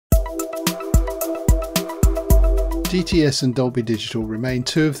DTS and Dolby Digital remain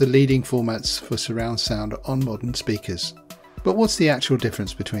two of the leading formats for surround sound on modern speakers. But what's the actual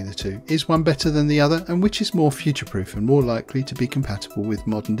difference between the two? Is one better than the other, and which is more future-proof and more likely to be compatible with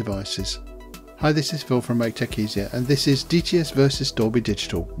modern devices? Hi, this is Phil from Make Tech Easier, and this is DTS versus Dolby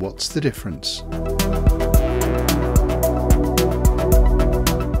Digital. What's the difference?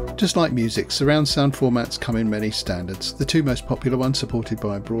 Just like music, surround sound formats come in many standards. The two most popular ones, supported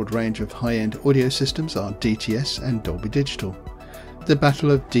by a broad range of high-end audio systems, are DTS and Dolby Digital. The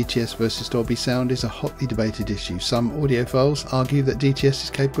battle of DTS versus Dolby sound is a hotly debated issue. Some audiophiles argue that DTS is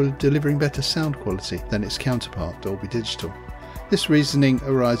capable of delivering better sound quality than its counterpart, Dolby Digital. This reasoning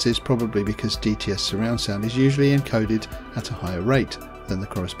arises probably because DTS surround sound is usually encoded at a higher rate than the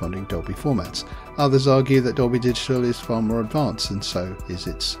corresponding Dolby formats. Others argue that Dolby Digital is far more advanced, and so is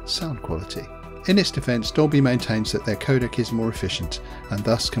its sound quality. In its defence, Dolby maintains that their codec is more efficient and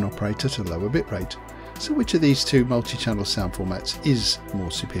thus can operate at a lower bitrate. So which of these two multi-channel sound formats is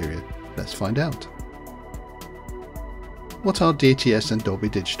more superior? Let's find out. What are DTS and Dolby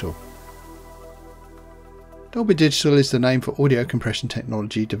Digital? Dolby Digital is the name for audio compression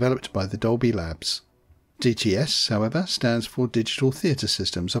technology developed by the Dolby Labs. DTS, however, stands for Digital Theatre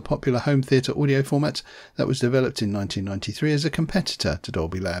Systems, a popular home theatre audio format that was developed in 1993 as a competitor to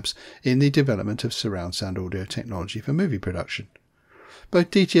Dolby Labs in the development of surround sound audio technology for movie production.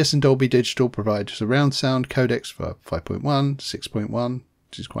 Both DTS and Dolby Digital provide surround sound codecs for 5.1, 6.1,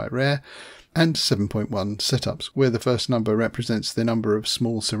 which is quite rare, and 7.1 setups, where the first number represents the number of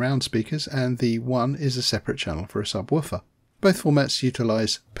small surround speakers and the 1 is a separate channel for a subwoofer. Both formats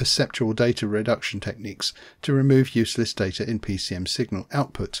utilise perceptual data reduction techniques to remove useless data in PCM signal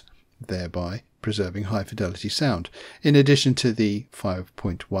output, thereby preserving high fidelity sound. In addition to the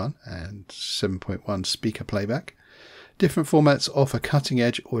 5.1 and 7.1 speaker playback, different formats offer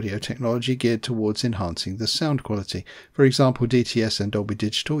cutting-edge audio technology geared towards enhancing the sound quality. For example, DTS and Dolby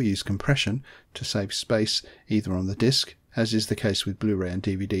Digital use compression to save space either on the disc, as is the case with Blu-ray and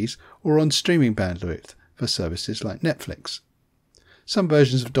DVDs, or on streaming bandwidth for services like Netflix. Some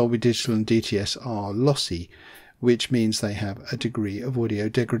versions of Dolby Digital and DTS are lossy, which means they have a degree of audio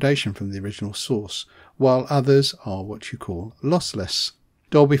degradation from the original source, while others are what you call lossless.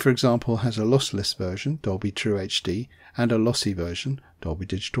 Dolby, for example, has a lossless version, Dolby True HD, and a lossy version, Dolby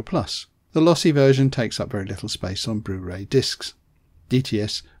Digital Plus. The lossy version takes up very little space on Blu-ray discs.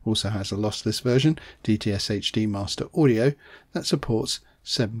 DTS also has a lossless version, DTS HD Master Audio, that supports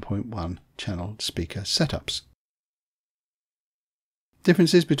 7.1 channel speaker setups.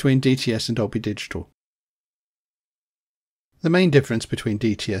 Differences between DTS and Dolby Digital. The main difference between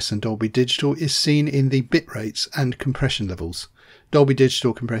DTS and Dolby Digital is seen in the bit rates and compression levels. Dolby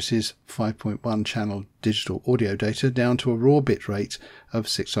Digital compresses 5.1 channel digital audio data down to a raw bit rate of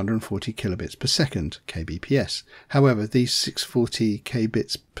 640 kilobits per second, kbps. However, these 640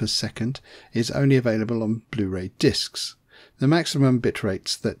 kbits per second is only available on Blu-ray discs. The maximum bit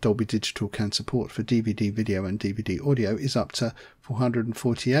rates that Dolby Digital can support for DVD video and DVD audio is up to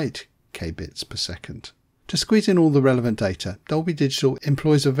 448 kbits per second. To squeeze in all the relevant data, Dolby Digital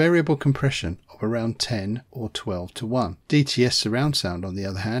employs a variable compression of around 10 or 12 to 1. DTS surround sound, on the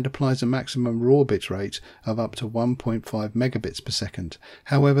other hand, applies a maximum raw bit rate of up to 1.5 megabits per second.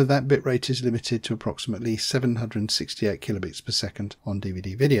 However, that bit rate is limited to approximately 768 kilobits per second on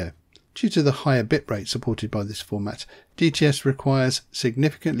DVD video. Due to the higher bit rate supported by this format, DTS requires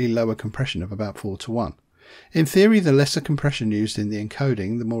significantly lower compression of about 4 to 1. In theory, the lesser compression used in the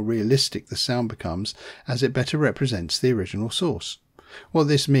encoding, the more realistic the sound becomes, as it better represents the original source. What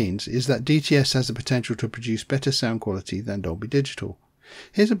this means is that DTS has the potential to produce better sound quality than Dolby Digital.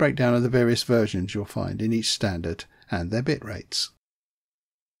 Here's a breakdown of the various versions you'll find in each standard and their bit rates.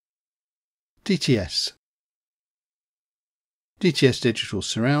 DTS Digital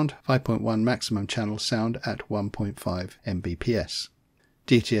Surround, 5.1 maximum channel sound at 1.5 Mbps.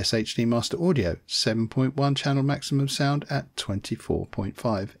 DTS HD Master Audio, 7.1 channel maximum sound at 24.5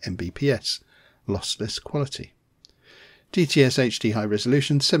 Mbps, lossless quality. DTS HD High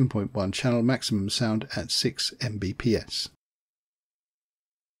Resolution, 7.1 channel maximum sound at 6 Mbps.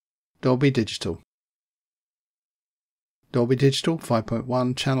 Dolby Digital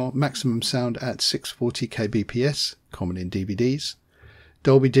 5.1 channel maximum sound at 640 kbps, common in DVDs.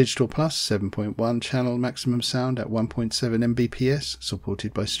 Dolby Digital Plus, 7.1 channel maximum sound at 1.7 Mbps,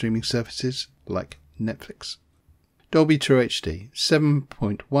 supported by streaming services like Netflix. Dolby True HD,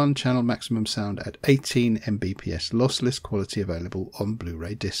 7.1 channel maximum sound at 18 Mbps, lossless quality available on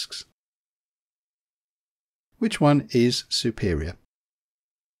Blu-ray discs. Which one is superior?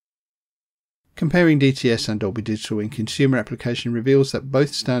 Comparing DTS and Dolby Digital in consumer application reveals that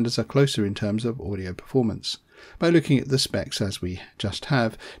both standards are closer in terms of audio performance. By looking at the specs as we just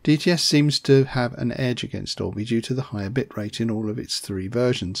have, DTS seems to have an edge against Dolby due to the higher bitrate in all of its 3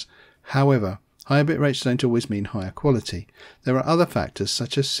 versions. However, higher bit rates don't always mean higher quality. There are other factors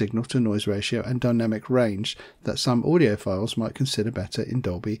such as signal to noise ratio and dynamic range that some audiophiles might consider better in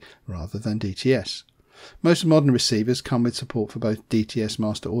Dolby rather than DTS. Most modern receivers come with support for both DTS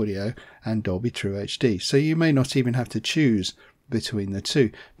Master Audio and Dolby True HD, so you may not even have to choose between the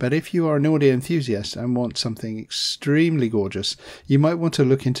two. But if you are an audio enthusiast and want something extremely gorgeous, you might want to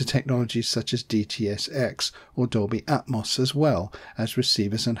look into technologies such as DTS-X or Dolby Atmos, as well as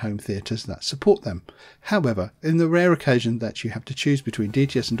receivers and home theatres that support them. However, in the rare occasion that you have to choose between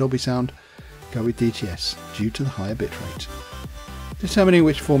DTS and Dolby Sound, go with DTS due to the higher bitrate. Determining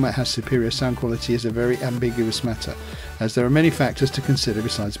which format has superior sound quality is a very ambiguous matter, as there are many factors to consider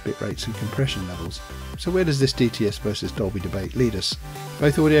besides bit rates and compression levels. So where does this DTS versus Dolby debate lead us?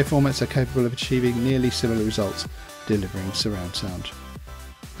 Both audio formats are capable of achieving nearly similar results, delivering surround sound.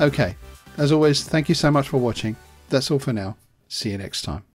 Okay, as always, thank you so much for watching. That's all for now. See you next time.